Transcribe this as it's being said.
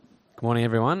Good morning,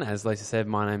 everyone. As Lisa said,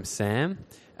 my name's Sam.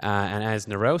 And as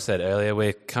Narelle said earlier,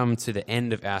 we've come to the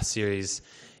end of our series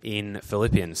in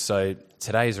Philippians. So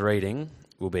today's reading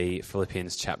will be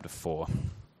Philippians chapter 4.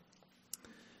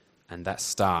 And that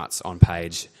starts on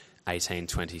page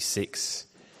 1826,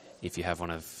 if you have one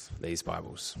of these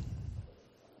Bibles.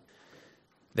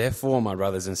 Therefore, my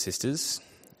brothers and sisters,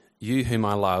 you whom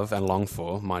I love and long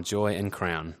for, my joy and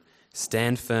crown,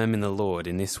 stand firm in the Lord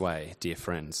in this way, dear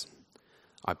friends.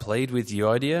 I plead with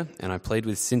Euodia and I plead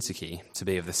with Syntyche to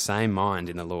be of the same mind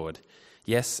in the Lord.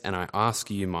 Yes, and I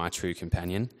ask you, my true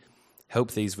companion,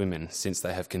 help these women, since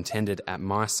they have contended at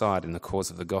my side in the cause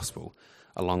of the gospel,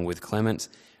 along with Clement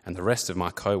and the rest of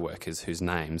my co-workers whose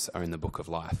names are in the book of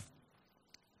life.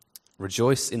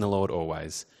 Rejoice in the Lord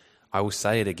always. I will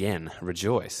say it again,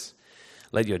 rejoice.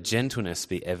 Let your gentleness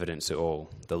be evident to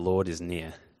all. The Lord is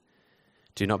near.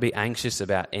 Do not be anxious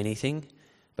about anything,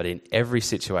 but in every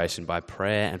situation, by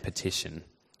prayer and petition,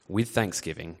 with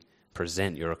thanksgiving,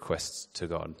 present your requests to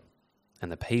God.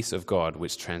 And the peace of God,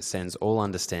 which transcends all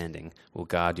understanding, will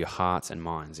guard your hearts and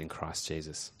minds in Christ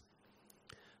Jesus.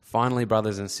 Finally,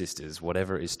 brothers and sisters,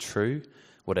 whatever is true,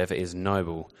 whatever is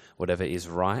noble, whatever is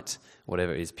right,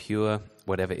 whatever is pure,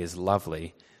 whatever is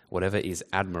lovely, whatever is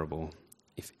admirable,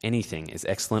 if anything is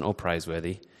excellent or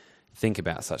praiseworthy, think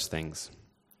about such things.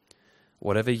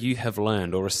 Whatever you have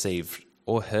learned or received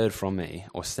or heard from me,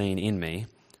 or seen in me,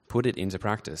 put it into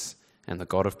practice, and the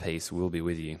God of peace will be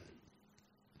with you.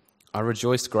 I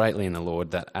rejoiced greatly in the Lord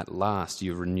that at last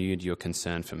you renewed your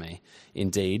concern for me.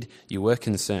 Indeed, you were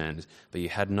concerned, but you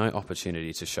had no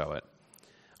opportunity to show it.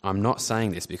 I'm not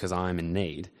saying this because I am in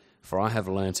need, for I have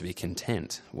learned to be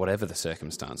content, whatever the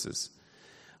circumstances.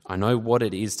 I know what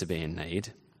it is to be in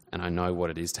need, and I know what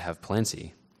it is to have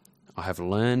plenty. I have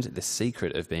learned the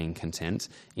secret of being content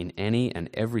in any and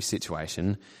every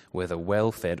situation, whether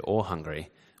well-fed or hungry,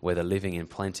 whether living in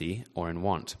plenty or in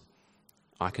want.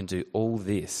 I can do all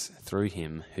this through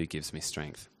him who gives me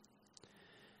strength.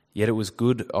 Yet it was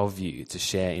good of you to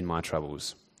share in my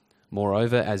troubles.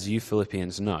 Moreover, as you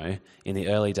Philippians know, in the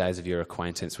early days of your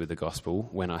acquaintance with the gospel,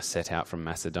 when I set out from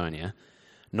Macedonia,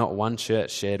 not one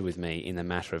church shared with me in the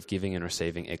matter of giving and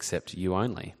receiving except you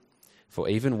only. For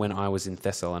even when I was in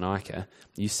Thessalonica,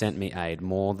 you sent me aid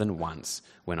more than once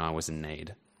when I was in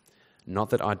need.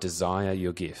 Not that I desire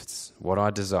your gifts. What I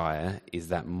desire is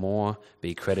that more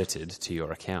be credited to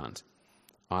your account.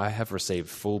 I have received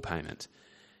full payment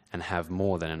and have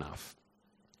more than enough.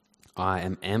 I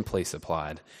am amply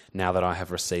supplied now that I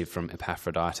have received from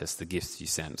Epaphroditus the gifts you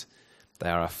sent. They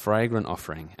are a fragrant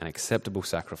offering, an acceptable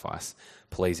sacrifice,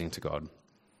 pleasing to God.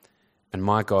 And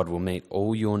my God will meet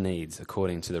all your needs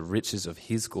according to the riches of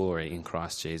his glory in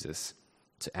Christ Jesus.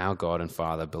 To our God and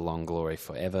Father belong glory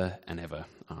forever and ever.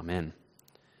 Amen.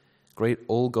 Greet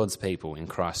all God's people in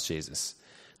Christ Jesus.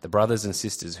 The brothers and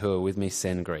sisters who are with me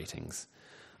send greetings.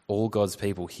 All God's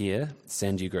people here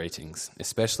send you greetings,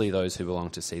 especially those who belong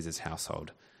to Caesar's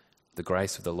household. The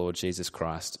grace of the Lord Jesus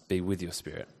Christ be with your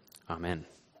spirit. Amen.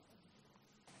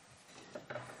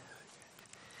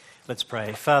 Let's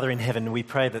pray. Father in heaven, we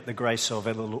pray that the grace of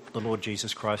the Lord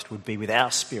Jesus Christ would be with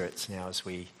our spirits now as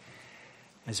we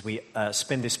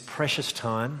spend this precious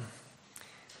time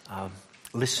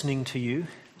listening to you,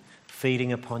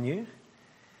 feeding upon you.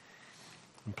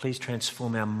 And please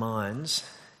transform our minds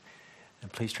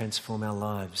and please transform our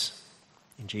lives.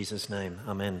 In Jesus' name,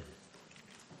 amen.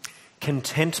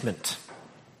 Contentment.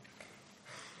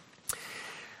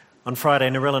 On Friday,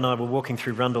 Narelle and I were walking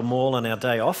through Rundle Mall on our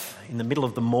day off. In the middle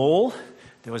of the mall,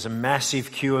 there was a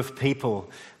massive queue of people,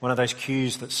 one of those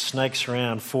queues that snakes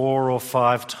around 4 or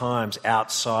 5 times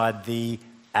outside the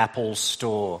Apple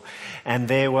store. And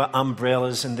there were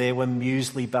umbrellas and there were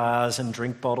muesli bars and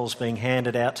drink bottles being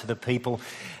handed out to the people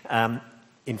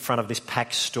in front of this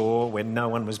packed store where no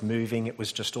one was moving. It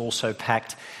was just all so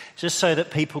packed, just so that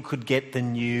people could get the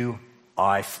new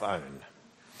iPhone.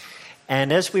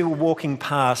 And as we were walking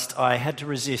past, I had to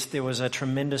resist. There was a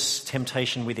tremendous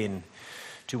temptation within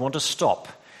to want to stop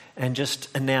and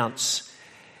just announce,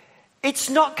 it's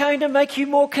not going to make you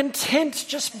more content.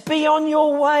 Just be on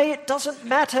your way. It doesn't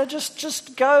matter.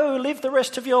 Just go. Live the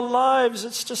rest of your lives.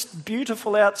 It's just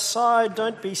beautiful outside.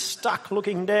 Don't be stuck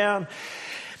looking down.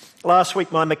 Last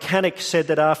week, my mechanic said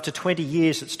that after 20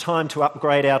 years, it's time to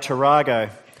upgrade our Tarago.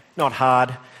 Not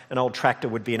hard. An old tractor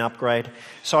would be an upgrade.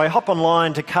 So I hop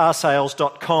online to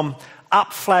carsales.com,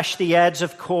 up flash the ads,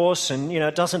 of course, and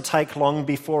it doesn't take long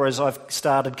before, as I've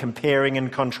started comparing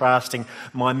and contrasting,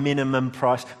 my maximum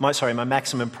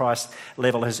price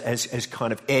level has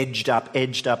kind of edged up.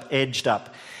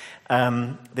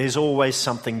 There's always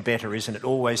something better, isn't it?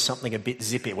 Always something a bit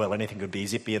zippy. Well, anything could be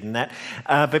zippier than that.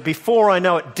 But before I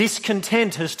know it,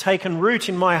 discontent has taken root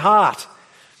in my heart.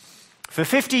 For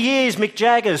 50 years, Mick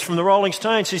Jagger from the Rolling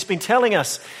Stones, who's been telling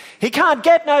us he can't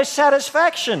get no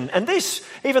satisfaction. And this,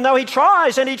 even though he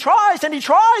tries and he tries and he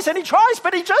tries and he tries,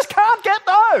 but he just can't get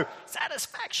no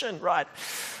satisfaction. Right.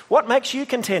 What makes you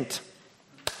content?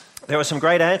 There were some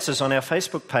great answers on our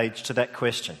Facebook page to that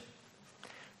question.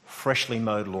 Freshly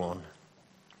mowed lawn.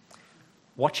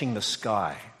 Watching the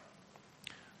sky.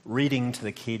 Reading to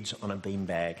the kids on a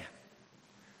beanbag.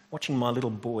 Watching my little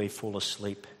boy fall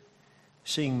asleep.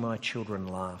 Seeing my children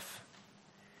laugh.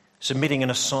 Submitting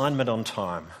an assignment on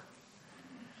time.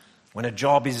 When a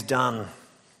job is done.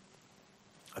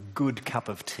 A good cup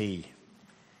of tea.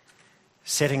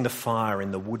 Setting the fire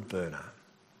in the wood burner.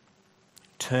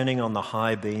 Turning on the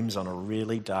high beams on a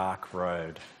really dark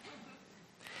road.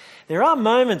 There are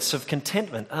moments of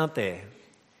contentment, aren't there?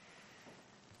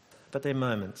 But they're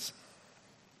moments.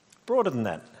 Broader than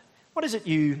that, what is it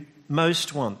you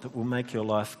most want that will make your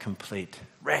life complete?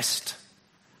 Rest.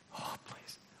 Oh,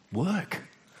 please. Work.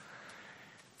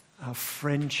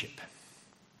 Friendship.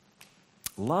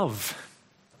 Love.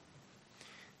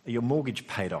 Your mortgage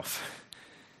paid off.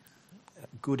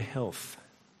 Good health.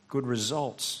 Good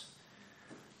results.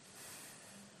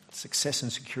 Success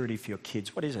and security for your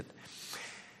kids. What is it?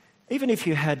 Even if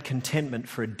you had contentment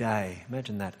for a day,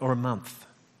 imagine that, or a month,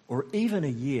 or even a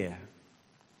year,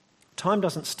 time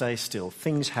doesn't stay still.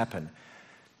 Things happen.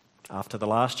 After the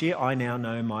last year, I now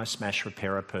know my smash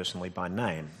repairer personally by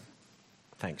name.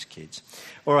 Thanks, kids.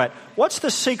 All right, what's the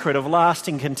secret of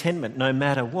lasting contentment no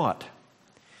matter what?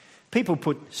 People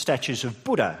put statues of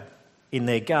Buddha in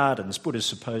their gardens. Buddha's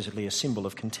supposedly a symbol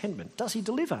of contentment. Does he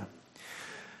deliver?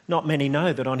 Not many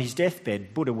know that on his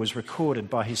deathbed, Buddha was recorded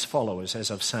by his followers as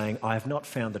of saying, I have not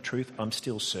found the truth, I'm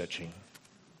still searching.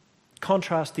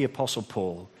 Contrast the Apostle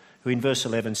Paul, who in verse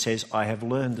 11 says, I have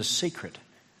learned the secret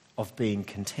of being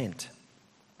content.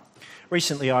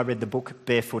 Recently, I read the book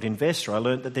Barefoot Investor. I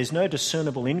learned that there's no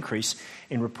discernible increase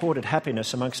in reported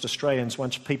happiness amongst Australians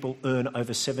once people earn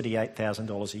over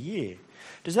 $78,000 a year.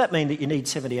 Does that mean that you need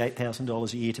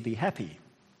 $78,000 a year to be happy?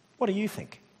 What do you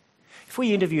think? If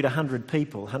we interviewed 100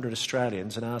 people, 100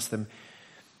 Australians, and asked them,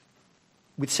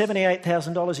 with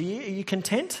 $78,000 a year, are you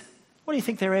content? What do you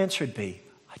think their answer would be?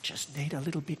 I just need a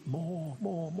little bit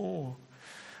more.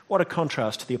 What a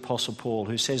contrast to the Apostle Paul,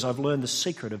 who says, I've learned the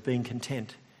secret of being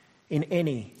content in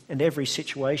any and every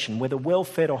situation, whether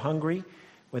well-fed or hungry,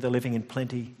 whether living in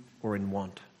plenty or in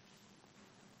want.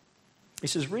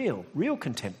 This is real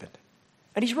contentment.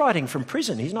 And he's writing from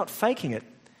prison. He's not faking it.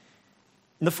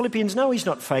 And the Philippians know he's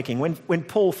not faking. When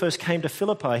Paul first came to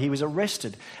Philippi, he was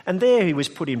arrested. And there he was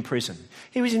put in prison.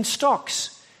 He was in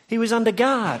stocks. He was under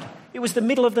guard. It was the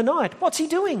middle of the night. What's he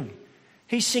doing?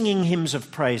 He's singing hymns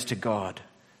of praise to God.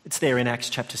 It's there in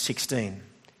Acts chapter 16.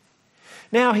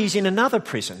 Now he's in another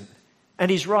prison.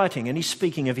 And he's writing and he's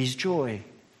speaking of his joy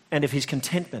and of his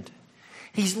contentment.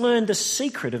 He's learned the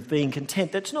secret of being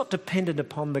content that's not dependent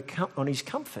on his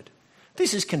comfort.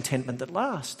 This is contentment that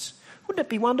lasts. Wouldn't it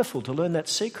be wonderful to learn that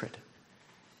secret?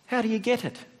 How do you get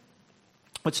it?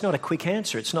 Well, it's not a quick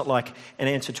answer. It's not like an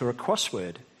answer to a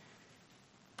crossword.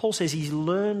 Paul says he's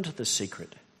learned the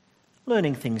secret.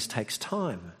 Learning things takes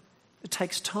time. It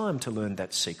takes time to learn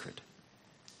that secret.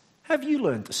 Have you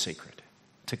learned the secret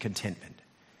to contentment?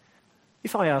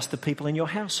 If I asked the people in your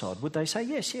household, would they say,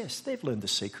 yes, they've learned the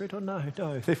secret, or no,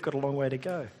 they've got a long way to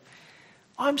go?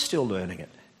 I'm still learning it.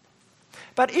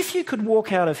 But if you could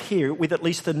walk out of here with at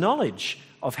least the knowledge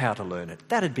of how to learn it,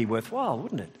 that'd be worthwhile,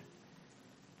 wouldn't it?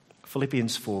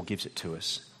 Philippians 4 gives it to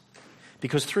us.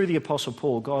 Because through the Apostle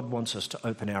Paul, God wants us to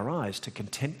open our eyes to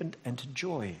contentment and to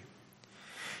joy.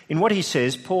 In what he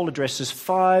says, Paul addresses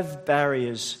 5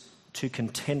 barriers to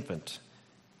contentment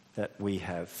that we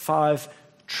have. 5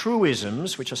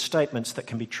 truisms, which are statements that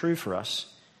can be true for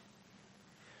us,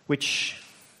 which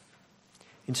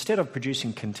instead of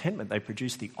producing contentment, they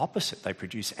produce the opposite. They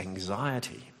produce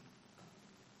anxiety.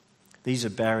 These are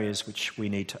barriers which we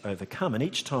need to overcome. And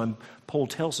each time Paul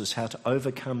tells us how to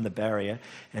overcome the barrier,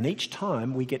 and each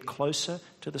time we get closer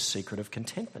to the secret of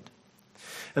contentment.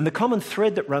 And the common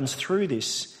thread that runs through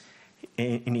this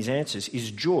in his answers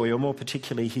is joy, or more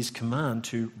particularly his command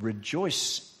to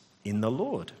rejoice in the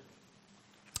Lord.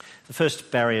 The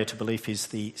first barrier to belief is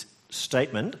the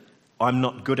statement, I'm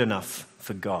not good enough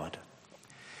for God.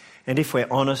 And if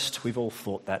we're honest, we've all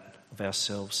thought that of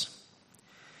ourselves.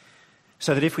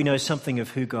 So that if we know something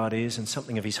of who God is and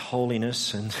something of his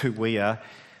holiness and who we are,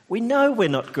 we know we're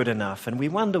not good enough, and we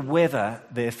wonder whether,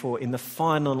 therefore, in the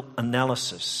final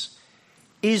analysis,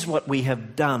 is what we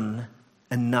have done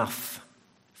enough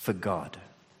for God?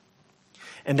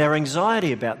 And our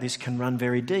anxiety about this can run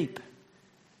very deep,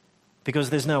 because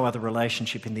there's no other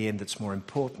relationship in the end that's more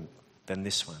important than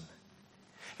this one.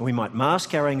 And we might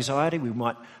mask our anxiety, we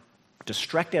might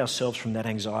distract ourselves from that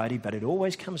anxiety, but it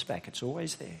always comes back, it's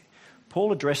always there.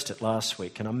 Paul addressed it last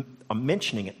week, and I'm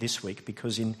mentioning it this week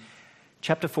because in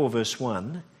chapter 4, verse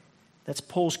 1, that's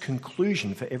Paul's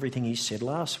conclusion for everything he said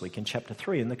last week in chapter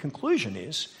 3. And the conclusion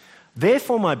is,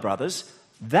 therefore, my brothers,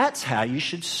 that's how you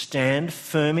should stand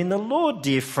firm in the Lord,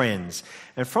 dear friends.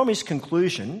 And from his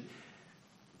conclusion,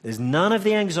 there's none of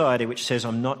the anxiety which says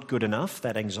I'm not good enough,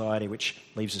 that anxiety which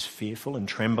leaves us fearful and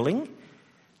trembling.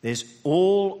 There's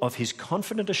all of his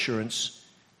confident assurance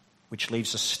which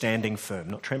leaves us standing firm,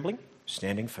 not trembling,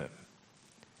 standing firm.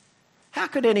 How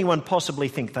could anyone possibly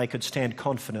think they could stand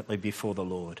confidently before the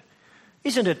Lord?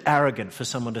 Isn't it arrogant for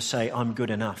someone to say, I'm good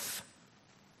enough?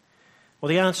 Well,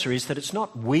 the answer is that it's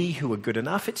not we who are good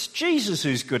enough, it's Jesus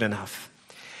who's good enough.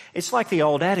 It's like the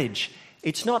old adage,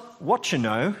 it's not what you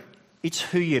know, it's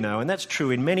who you know. And that's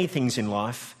true in many things in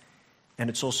life, and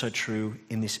it's also true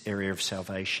in this area of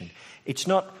salvation. It's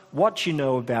not what you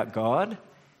know about God,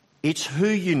 it's who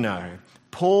you know.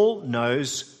 Paul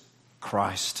knows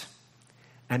Christ,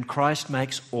 and Christ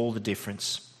makes all the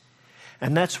difference.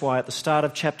 And that's why at the start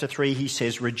of chapter 3 he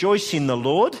says, rejoice in the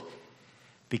Lord,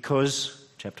 because,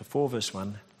 chapter 4 verse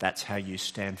 1, that's how you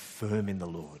stand firm in the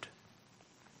Lord.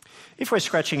 If we're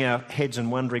scratching our heads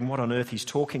and wondering what on earth he's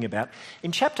talking about,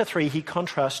 in chapter 3 he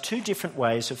contrasts two different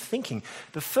ways of thinking.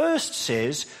 The first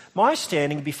says, my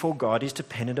standing before God is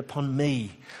dependent upon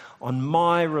me, on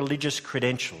my religious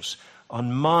credentials,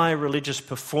 on my religious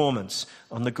performance,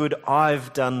 on the good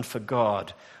I've done for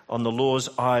God, on the laws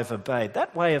I've obeyed.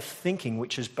 That way of thinking,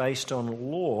 which is based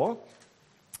on law,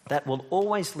 that will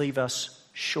always leave us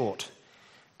short,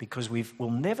 because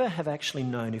we'll never have actually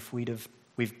known if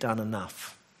we've done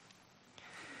enough.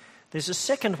 There's a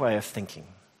second way of thinking,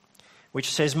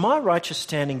 which says my righteous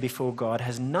standing before God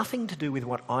has nothing to do with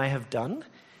what I have done,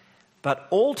 but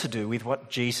all to do with what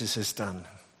Jesus has done.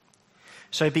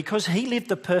 So because he lived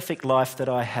the perfect life that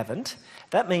I haven't,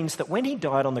 that means that when he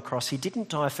died on the cross, he didn't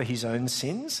die for his own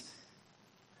sins,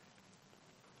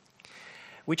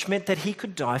 which meant that he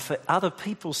could die for other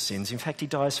people's sins. In fact, he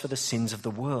dies for the sins of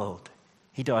the world.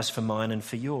 He dies for mine and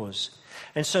for yours.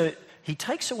 And so he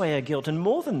takes away our guilt, and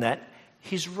more than that,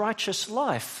 his righteous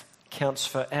life counts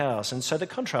for ours. And so the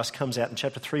contrast comes out in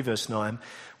chapter 3, verse 9,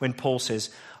 when Paul says,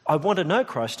 I want to know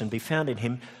Christ and be found in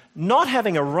him, not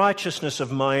having a righteousness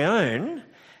of my own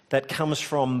that comes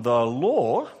from the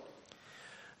law,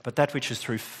 but that which is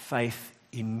through faith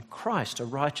in Christ, a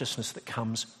righteousness that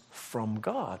comes from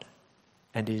God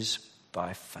and is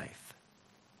by faith.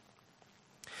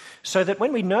 So that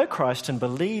when we know Christ and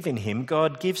believe in him,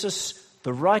 God gives us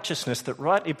the righteousness that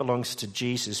rightly belongs to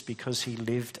Jesus because he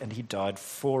lived and he died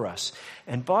for us.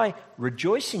 And by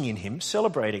rejoicing in him,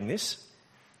 celebrating this,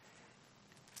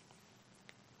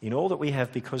 in all that we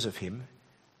have because of him,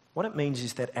 what it means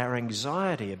is that our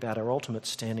anxiety about our ultimate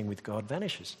standing with God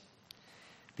vanishes.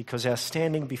 Because our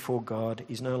standing before God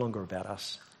is no longer about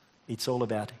us. It's all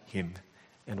about him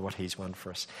and what he's won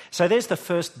for us. So there's the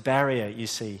first barrier, you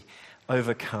see,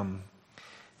 overcome.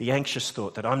 The anxious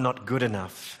thought that I'm not good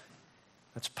enough.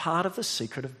 That's part of the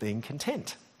secret of being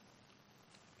content.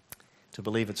 To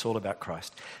believe it's all about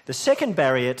Christ. The second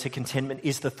barrier to contentment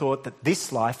is the thought that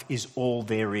this life is all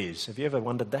there is. Have you ever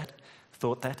wondered that?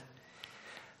 Thought that?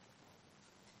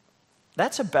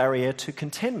 That's a barrier to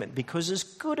contentment, because as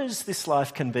good as this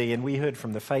life can be, and we heard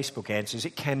from the Facebook answers,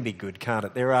 it can be good, can't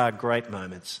it? There are great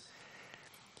moments.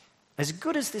 As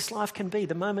good as this life can be,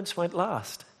 the moments won't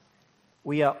last.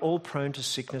 We are all prone to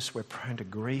sickness, we're prone to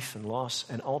grief and loss,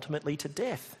 and ultimately to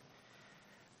death.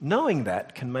 Knowing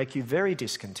that can make you very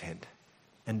discontent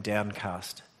and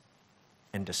downcast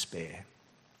and despair.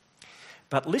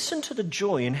 But listen to the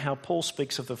joy in how Paul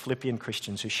speaks of the Philippian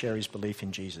Christians who share his belief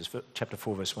in Jesus. Chapter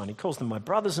 4, verse 1, he calls them my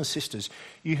brothers and sisters,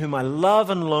 you whom I love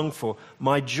and long for,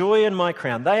 my joy and my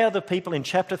crown. They are the people in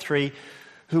chapter 3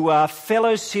 who are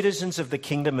fellow citizens of the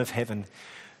kingdom of heaven,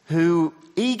 who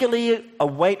eagerly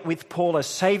await with Paul a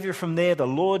Saviour from there, the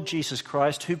Lord Jesus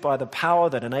Christ, who by the power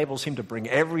that enables him to bring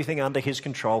everything under his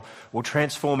control will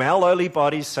transform our lowly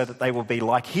bodies so that they will be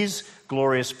like his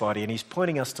glorious body. And he's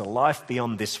pointing us to life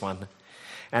beyond this one.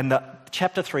 And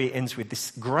chapter 3 ends with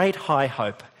this great high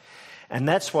hope. And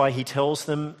that's why he tells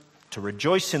them to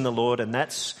rejoice in the Lord. And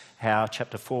that's how,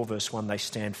 chapter 4, verse 1, they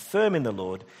stand firm in the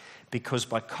Lord. Because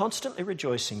by constantly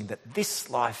rejoicing that this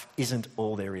life isn't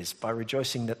all there is, by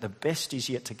rejoicing that the best is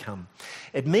yet to come,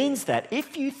 it means that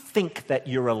if you think that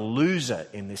you're a loser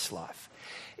in this life,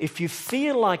 If you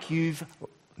feel like you've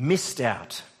missed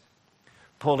out,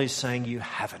 Paul is saying you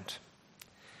haven't.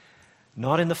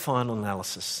 Not in the final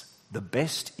analysis. The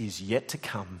best is yet to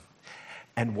come.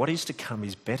 And what is to come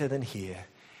is better than here.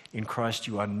 In Christ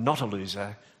you are not a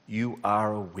loser, you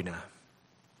are a winner.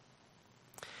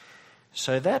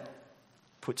 So that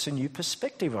puts a new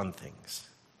perspective on things.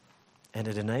 And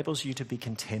it enables you to be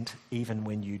content even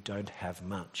when you don't have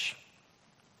much.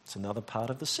 It's another part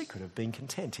of the secret of being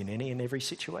content in any and every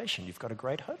situation. You've got a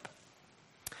great hope.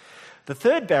 The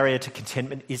third barrier to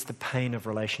contentment is the pain of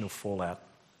relational fallout.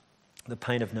 The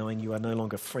pain of knowing you are no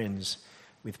longer friends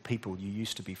with people you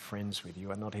used to be friends with.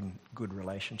 You are not in good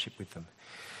relationship with them.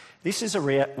 This was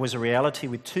a reality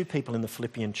with two people in the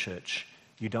Philippian church,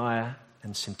 Euodia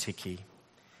and Syntyche.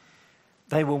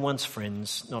 They were once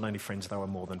friends, not only friends, they were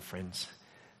more than friends.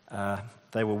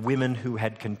 They were women who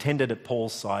had contended at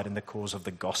Paul's side in the cause of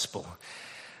the gospel.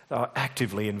 They were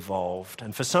actively involved,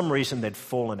 and for some reason they'd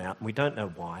fallen out, and we don't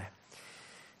know why.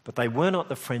 But they were not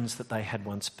the friends that they had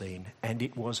once been, and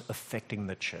it was affecting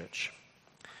the church.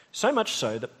 So much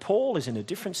so that Paul is in a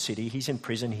different city, he's in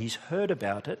prison, he's heard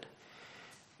about it,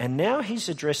 and now he's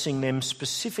addressing them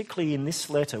specifically in this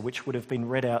letter, which would have been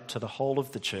read out to the whole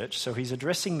of the church. So he's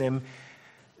addressing them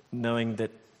knowing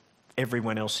that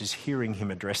everyone else is hearing him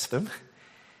address them.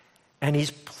 And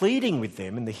he's pleading with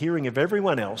them in the hearing of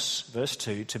everyone else, verse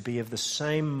 2, to be of the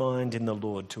same mind in the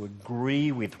Lord, to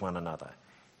agree with one another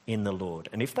in the Lord.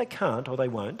 And if they can't, or they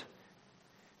won't,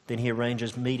 then he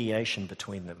arranges mediation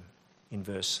between them in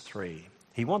verse 3.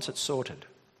 He wants it sorted.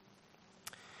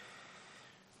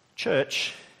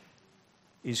 Church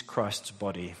is Christ's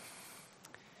body.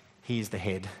 He is the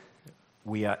head.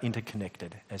 We are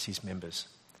interconnected as his members.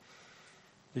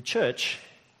 The church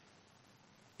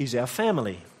is our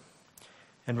family.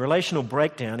 And relational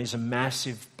breakdown is a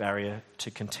massive barrier to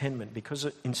contentment because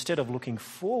instead of looking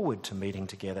forward to meeting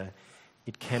together,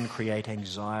 it can create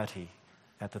anxiety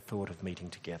at the thought of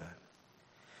meeting together.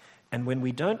 And when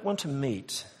we don't want to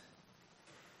meet,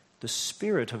 the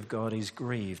Spirit of God is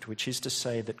grieved, which is to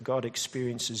say that God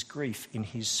experiences grief in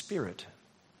his Spirit.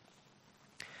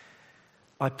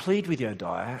 I plead with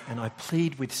Euodia and I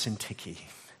plead with Syntyche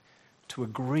to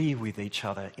agree with each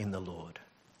other in the Lord.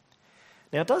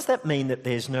 Now, does that mean that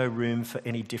there's no room for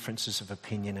any differences of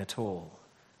opinion at all?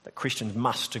 That Christians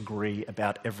must agree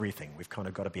about everything? We've kind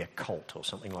of got to be a cult or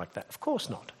something like that? Of course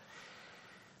not.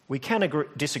 We can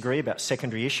disagree about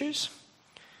secondary issues.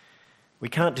 We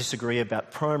can't disagree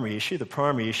about primary issue. The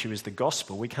primary issue is the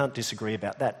gospel. We can't disagree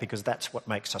about that because that's what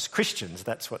makes us Christians.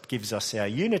 That's what gives us our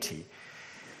unity.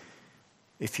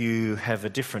 If you have a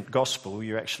different gospel,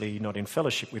 you're actually not in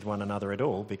fellowship with one another at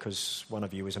all because one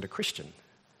of you isn't a Christian.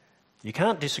 You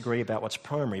can't disagree about what's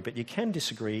primary, but you can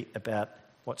disagree about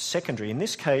what's secondary. In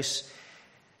this case,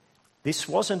 this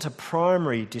wasn't a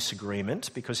primary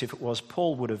disagreement because if it was,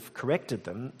 Paul would have corrected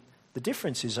them. The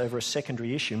difference is over a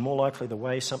secondary issue, more likely the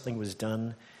way something was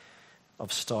done,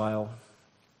 of style.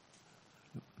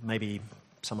 Maybe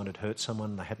someone had hurt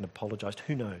someone, they hadn't apologised,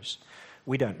 who knows?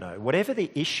 We don't know. Whatever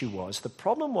the issue was, the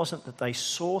problem wasn't that they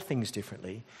saw things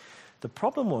differently. The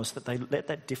problem was that they let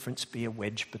that difference be a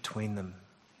wedge between them.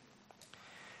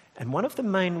 And one of the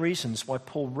main reasons why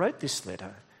Paul wrote this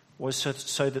letter was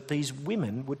so that these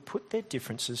women would put their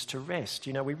differences to rest.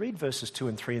 You know, we read verses 2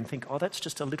 and 3 and think, oh, that's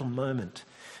just a little moment,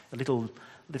 a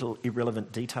little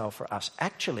irrelevant detail for us.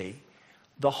 Actually,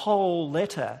 the whole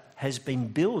letter has been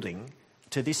building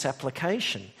to this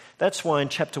application. That's why in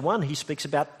chapter 1 he speaks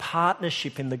about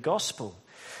partnership in the gospel.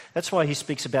 That's why he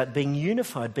speaks about being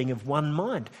unified, being of one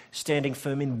mind, standing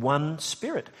firm in one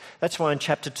spirit. That's why in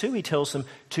chapter 2 he tells them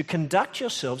to conduct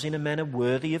yourselves in a manner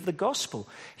worthy of the gospel.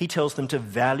 He tells them to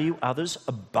value others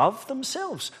above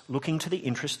themselves, looking to the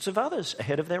interests of others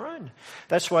ahead of their own.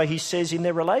 That's why he says in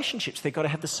their relationships they've got to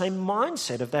have the same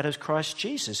mindset of that as Christ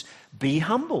Jesus. Be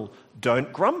humble,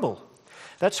 don't grumble.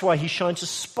 That's why he shines a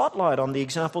spotlight on the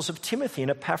examples of Timothy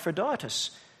and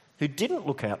Epaphroditus, who didn't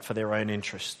look out for their own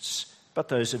interests, but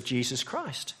those of Jesus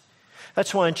Christ.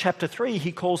 That's why in chapter 3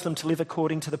 he calls them to live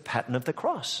according to the pattern of the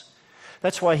cross.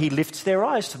 That's why he lifts their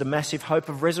eyes to the massive hope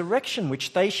of resurrection,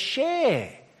 which they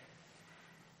share.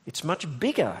 It's much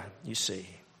bigger, you see.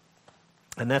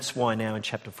 And that's why now in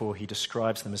chapter 4 he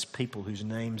describes them as people whose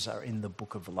names are in the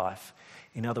book of life.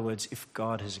 In other words, if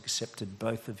God has accepted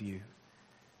both of you,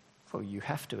 well, you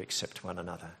have to accept one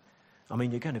another. I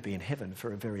mean, you're going to be in heaven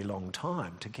for a very long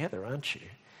time together, aren't you?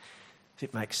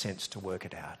 It makes sense to work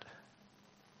it out.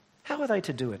 How are they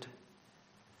to do it?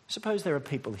 Suppose there are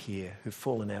people here who've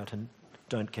fallen out and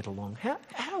don't get along.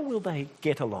 How will they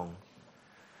get along?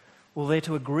 Well, they're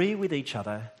to agree with each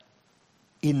other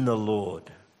in the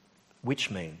Lord.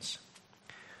 which means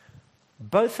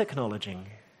both acknowledging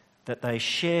that they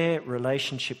share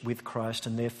relationship with Christ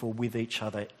and therefore with each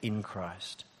other in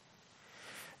Christ,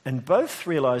 and both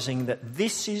realising that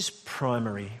this is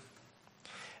primary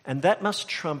and that must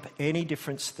trump any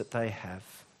difference that they have,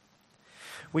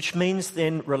 which means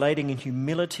then relating in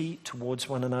humility towards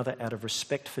one another out of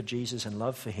respect for Jesus and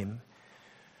love for him,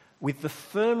 with the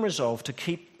firm resolve to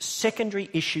keep secondary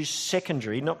issues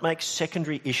secondary, not make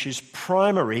secondary issues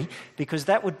primary, because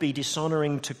that would be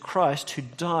dishonouring to Christ who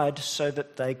died so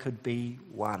that they could be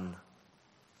one.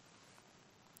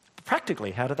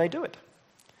 Practically, how do they do it?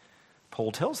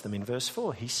 Paul tells them in verse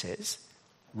 4, he says,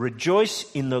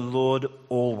 "Rejoice in the Lord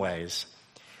always."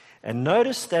 And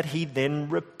notice that he then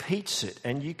repeats it.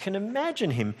 And you can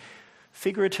imagine him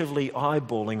figuratively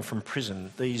eyeballing from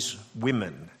prison these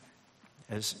women,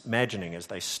 imagining as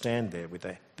they stand there with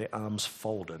their arms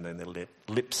folded and their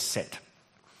lips set.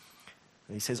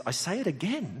 And he says, "I say it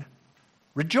again,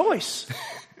 rejoice."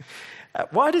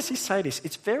 Why does he say this?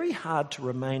 It's very hard to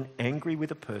remain angry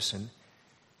with a person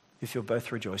if you're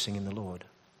both rejoicing in the Lord.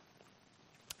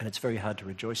 And it's very hard to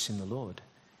rejoice in the Lord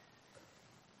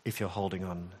if you're holding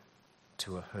on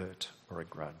to a hurt or a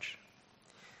grudge.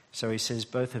 So he says,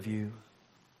 both of you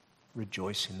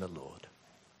rejoice in the Lord.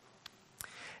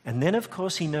 And then, of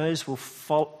course, he knows will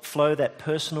flow that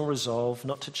personal resolve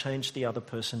not to change the other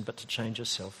person but to change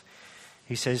yourself.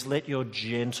 He says, let your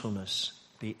gentleness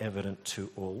be evident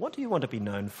to all. What do you want to be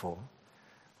known for?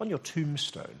 On your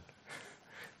tombstone,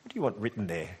 what do you want written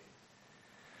there?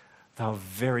 They were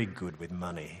very good with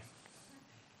money.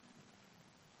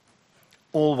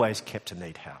 Always kept a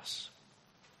neat house.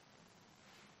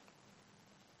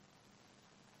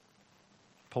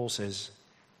 Paul says,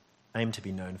 aim to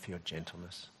be known for your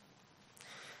gentleness.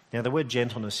 Now, the word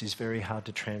gentleness is very hard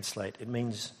to translate. It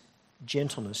means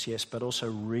gentleness, yes, but also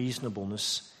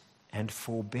reasonableness and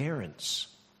forbearance.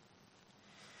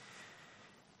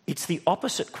 It's the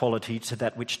opposite quality to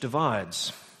that which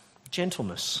divides.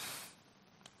 Gentleness,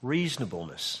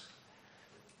 reasonableness,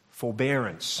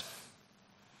 forbearance.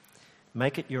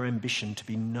 Make it your ambition to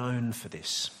be known for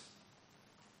this.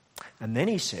 And then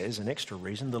he says, an extra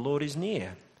reason, the Lord is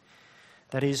near.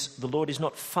 That is, the Lord is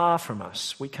not far from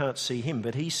us. We can't see him,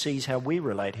 but he sees how we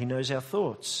relate. He knows our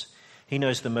thoughts. He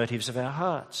knows the motives of our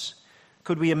hearts.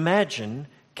 Could we imagine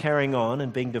carrying on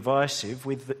and being divisive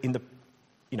in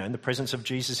the presence of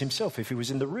Jesus himself if he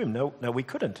was in the room? No, we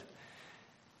couldn't.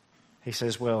 He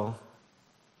says, well,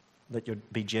 let you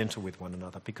be gentle with one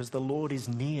another because the Lord is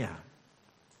near.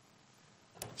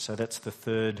 So that's the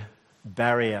third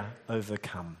barrier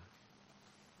overcome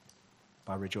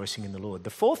by rejoicing in the Lord.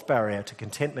 The fourth barrier to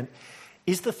contentment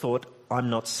is the thought, I'm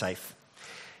not safe.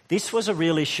 This was a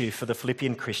real issue for the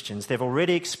Philippian Christians. They've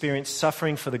already experienced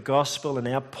suffering for the gospel, and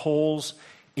now Paul's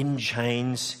in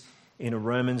chains in a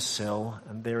Roman cell,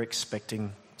 and they're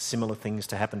expecting similar things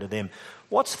to happen to them.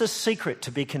 What's the secret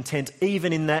to be content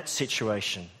even in that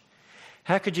situation?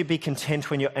 How could you be content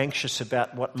when you're anxious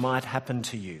about what might happen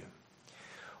to you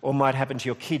or might happen to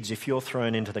your kids if you're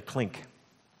thrown into the clink?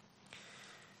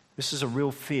 This is a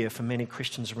real fear for many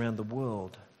Christians around the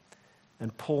world.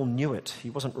 And Paul knew it. He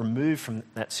wasn't removed from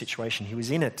that situation. He was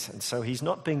in it. And so he's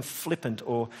not being flippant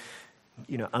or,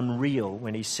 unreal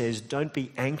when he says, don't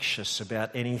be anxious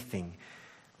about anything.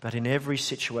 But in every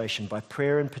situation, by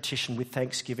prayer and petition with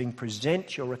thanksgiving,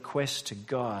 present your requests to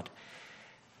God.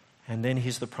 And then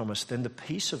here's the promise. Then the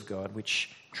peace of God,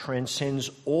 which transcends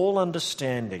all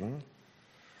understanding,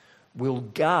 will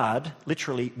guard,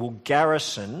 literally will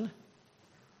garrison.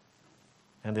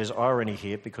 And there's irony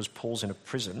here because Paul's in a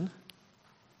prison.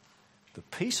 The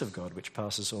peace of God, which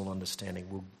passes all understanding,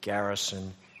 will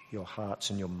garrison your hearts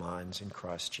and your minds in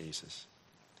Christ Jesus.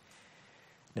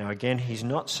 Now again, he's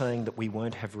not saying that we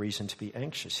won't have reason to be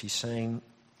anxious. He's saying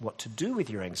what to do with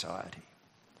your anxiety.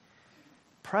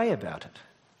 Pray about it.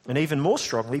 And even more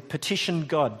strongly, petition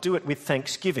God. Do it with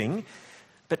thanksgiving,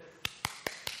 but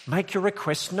make your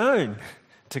request known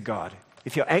to God.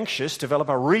 If you're anxious, develop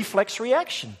a reflex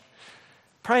reaction.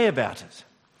 Pray about it.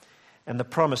 And the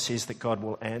promise is that God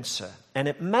will answer. And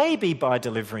it may be by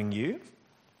delivering you.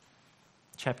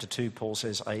 Chapter 2, Paul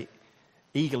says, I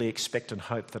eagerly expect and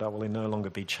hope that I will no longer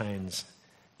be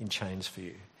in chains for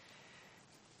you.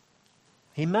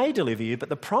 He may deliver you, but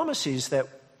the promise is that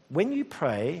when you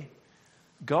pray,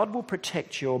 God will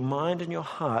protect your mind and your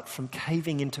heart from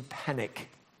caving into panic.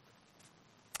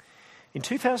 In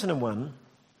 2001,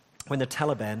 when the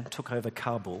Taliban took over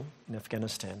Kabul in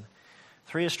Afghanistan,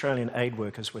 3 Australian aid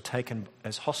workers were taken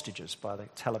as hostages by the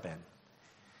Taliban.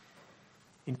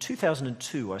 In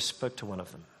 2002, I spoke to one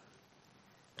of them,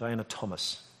 Diana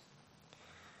Thomas.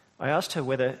 I asked her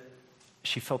whether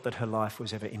she felt that her life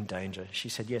was ever in danger. She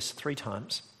said, yes, 3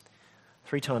 times.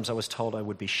 3 times I was told I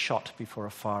would be shot before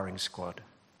a firing squad.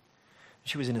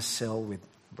 She was in a cell with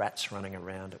rats running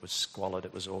around. It was squalid.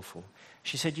 It was awful.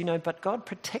 She said, but God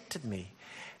protected me.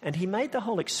 And he made the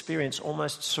whole experience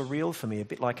almost surreal for me, a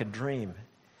bit like a dream.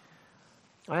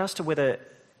 I asked her whether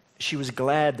she was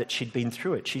glad that she'd been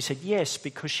through it. She said yes,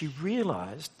 because she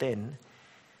realised then,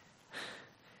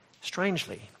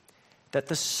 strangely, that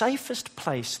the safest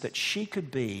place that she could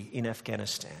be in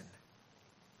Afghanistan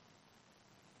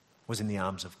was in the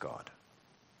arms of God.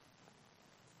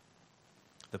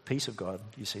 The peace of God,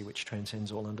 you see, which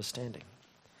transcends all understanding.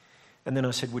 And then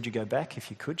I said, would you go back if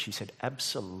you could? She said,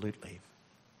 absolutely.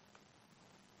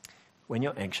 When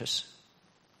you're anxious,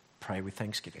 pray with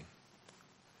thanksgiving.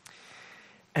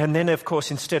 And then, of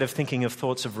course, instead of thinking of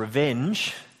thoughts of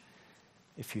revenge,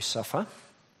 if you suffer,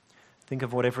 think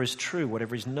of whatever is true,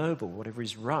 whatever is noble, whatever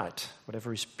is right,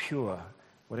 whatever is pure,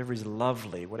 whatever is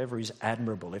lovely, whatever is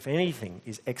admirable. If anything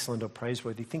is excellent or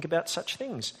praiseworthy, think about such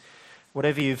things.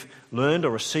 Whatever you've learned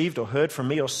or received or heard from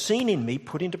me or seen in me,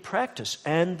 put into practice,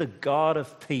 and the God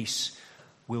of peace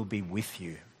will be with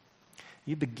you. Are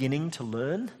you beginning to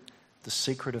learn the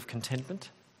secret of contentment?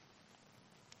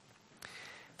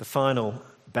 The final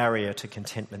barrier to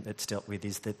contentment that's dealt with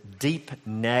is the deep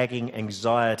nagging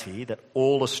anxiety that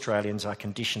all Australians are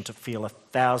conditioned to feel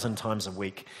 1,000 times a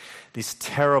week. This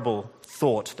terrible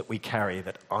thought that we carry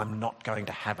that I'm not going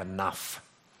to have enough.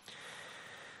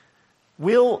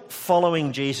 Will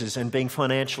following Jesus and being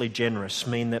financially generous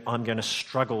mean that I'm going to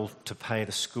struggle to pay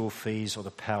the school fees or the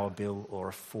power bill or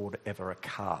afford ever a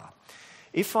car?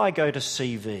 If I go to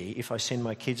CV, if I send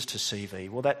my kids to CV,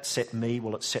 will it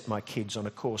set my kids on a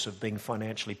course of being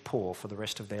financially poor for the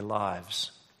rest of their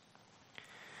lives?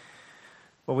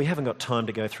 Well, we haven't got time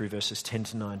to go through verses 10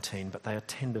 to 19, but they are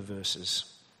tender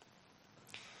verses.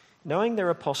 Knowing their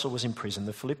apostle was in prison,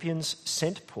 the Philippians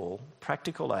sent Paul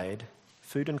practical aid,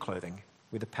 food and clothing,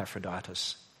 with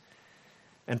Epaphroditus.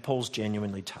 And Paul's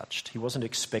genuinely touched. He wasn't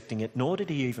expecting it, nor did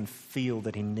he even feel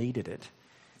that he needed it,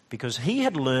 because he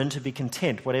had learned to be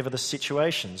content, whatever the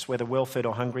situations, whether well-fed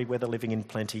or hungry, whether living in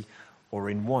plenty or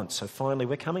in want. So finally,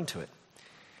 we're coming to it.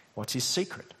 What's his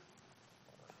secret?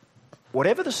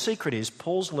 Whatever the secret is,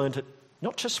 Paul's learned it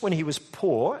not just when he was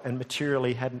poor and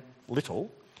materially had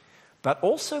little, but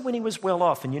also when he was well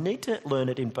off. And you need to learn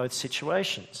it in both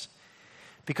situations.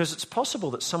 Because it's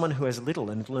possible that someone who has little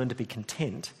and learned to be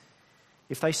content,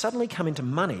 if they suddenly come into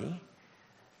money,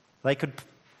 they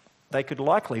could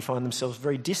likely find themselves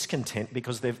very discontent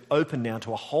because they've opened now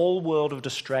to a whole world of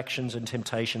distractions and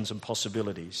temptations and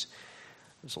possibilities.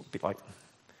 It's a bit like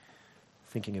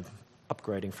thinking of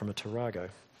upgrading from a Tarago.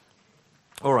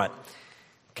 All right.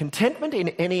 Contentment in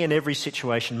any and every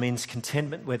situation means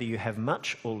contentment whether you have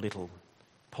much or little.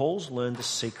 Paul's learned the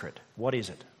secret. What is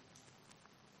it?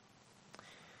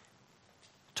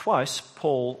 Twice,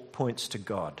 Paul points to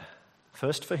God.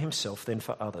 First for himself, then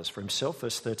for others. For himself,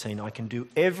 verse 13, I can do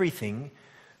everything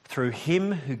through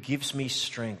him who gives me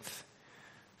strength.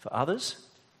 For others,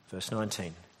 verse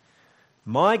 19,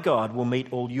 my God will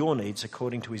meet all your needs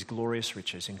according to his glorious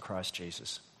riches in Christ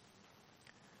Jesus.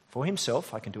 For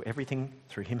himself, I can do everything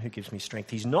through him who gives me strength.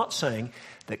 He's not saying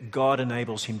that God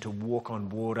enables him to walk on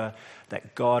water,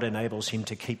 that God enables him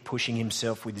to keep pushing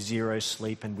himself with zero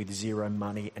sleep and with zero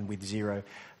money and with zero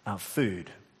food.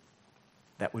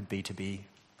 That would be to be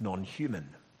non-human.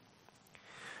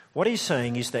 What he's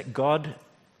saying is that God,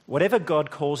 whatever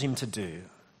God calls him to do,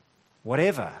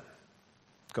 whatever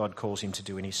God calls him to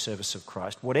do in his service of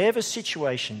Christ, whatever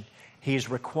situation he is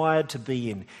required to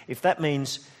be in, if that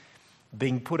means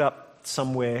being put up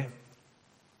somewhere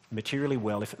materially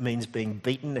well, if it means being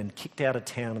beaten and kicked out of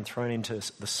town and thrown into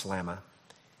the slammer,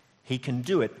 he can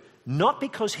do it, not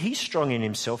because he's strong in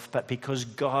himself, but because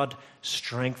God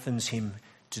strengthens him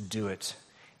to do it.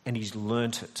 And he's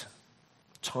learnt it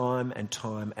time and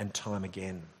time and time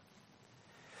again.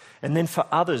 And then for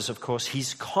others, of course,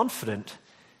 he's confident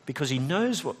because he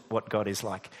knows what God is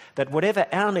like, that whatever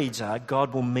our needs are,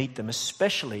 God will meet them,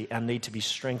 especially our need to be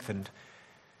strengthened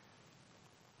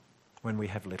when we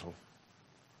have little.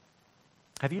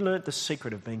 Have you learnt the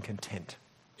secret of being content?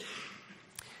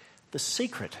 The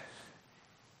secret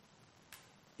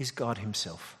is God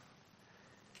himself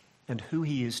and who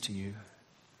he is to you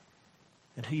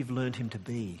and who you've learned him to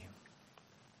be.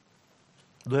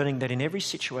 Learning that in every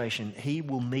situation he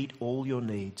will meet all your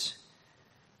needs,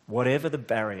 whatever the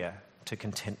barrier to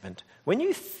contentment. When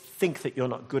you think that you're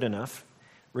not good enough,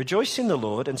 rejoice in the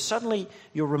Lord, and suddenly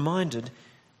you're reminded,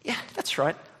 yeah, that's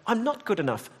right, I'm not good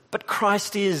enough, but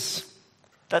Christ is.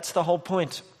 That's the whole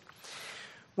point.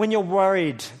 When you're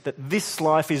worried that this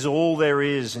life is all there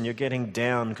is and you're getting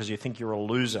down because you think you're a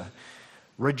loser,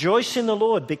 rejoice in the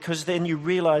Lord, because then you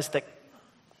realize that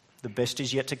the best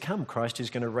is yet to come. Christ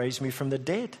is going to raise me from the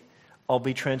dead. I'll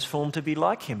be transformed to be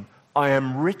like him. I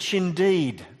am rich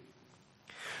indeed.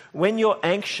 When you're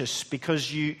anxious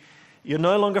because you're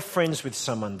no longer friends with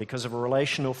someone because of a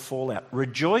relational fallout,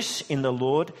 rejoice in the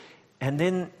Lord, and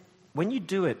then when you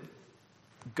do it,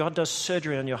 God does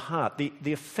surgery on your heart.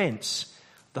 The offense,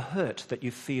 the hurt that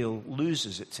you feel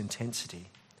loses its intensity.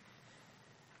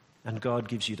 And God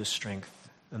gives you the strength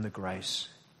and the grace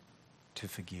to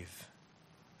forgive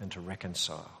and to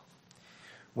reconcile.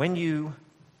 When you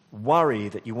worry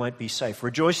that you won't be safe,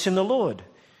 rejoice in the Lord.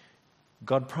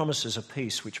 God promises a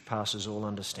peace which passes all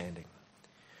understanding.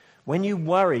 When you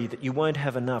worry that you won't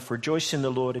have enough, rejoice in the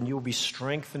Lord, and you'll be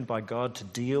strengthened by God to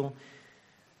deal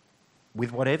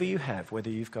with whatever you have, whether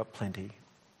you've got plenty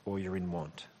or you're in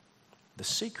want. The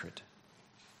secret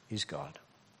is God.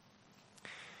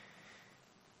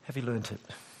 Have you learnt it?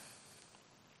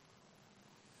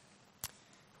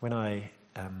 When I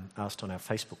asked on our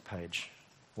Facebook page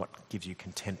what gives you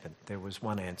contentment, there was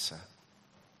one answer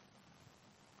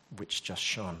which just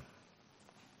shone.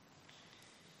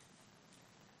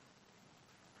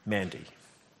 Mandy.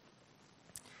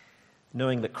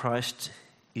 Knowing that Christ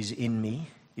is in me,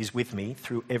 is with me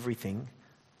through everything,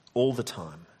 all the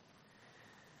time,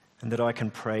 and that I can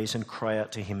praise and cry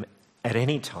out to him at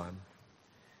any time,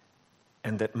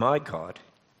 and that my God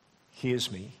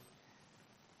hears me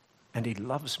and he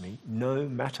loves me no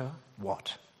matter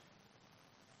what.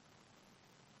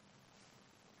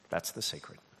 That's the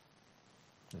secret.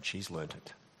 And she's learnt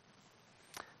it.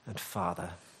 And Father,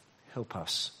 help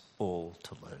us all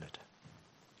to learn it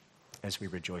as we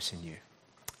rejoice in you.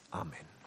 Amen.